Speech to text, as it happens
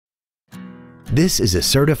This is a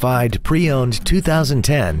certified pre-owned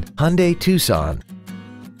 2010 Hyundai Tucson.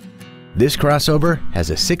 This crossover has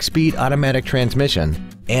a 6-speed automatic transmission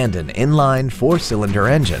and an inline 4-cylinder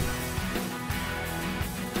engine.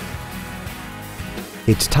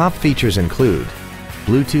 Its top features include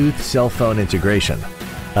Bluetooth cell phone integration,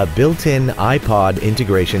 a built-in iPod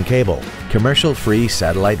integration cable, commercial-free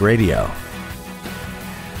satellite radio,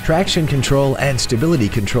 traction control and stability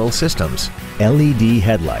control systems, LED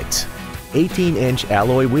headlights, 18-inch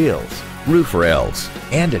alloy wheels, roof rails,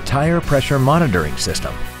 and a tire pressure monitoring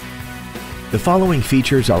system. The following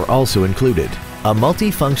features are also included: a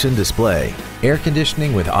multi-function display, air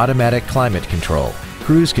conditioning with automatic climate control,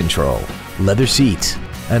 cruise control, leather seats,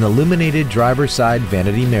 an illuminated driver's side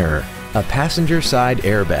vanity mirror, a passenger side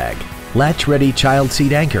airbag, latch-ready child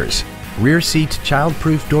seat anchors, rear seat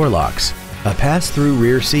child-proof door locks, a pass-through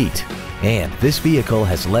rear seat, and this vehicle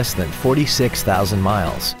has less than 46,000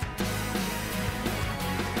 miles.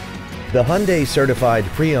 The Hyundai Certified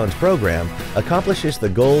Pre-Owned program accomplishes the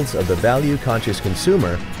goals of the value-conscious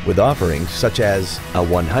consumer with offerings such as a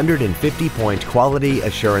 150-point quality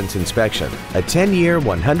assurance inspection, a 10-year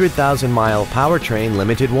 100,000-mile powertrain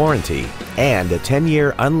limited warranty, and a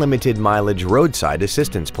 10-year unlimited mileage roadside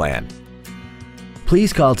assistance plan.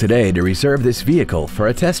 Please call today to reserve this vehicle for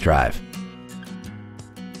a test drive.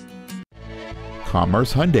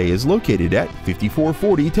 Commerce Hyundai is located at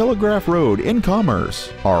 5440 Telegraph Road in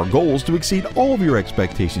Commerce. Our goal is to exceed all of your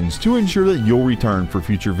expectations to ensure that you'll return for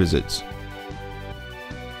future visits.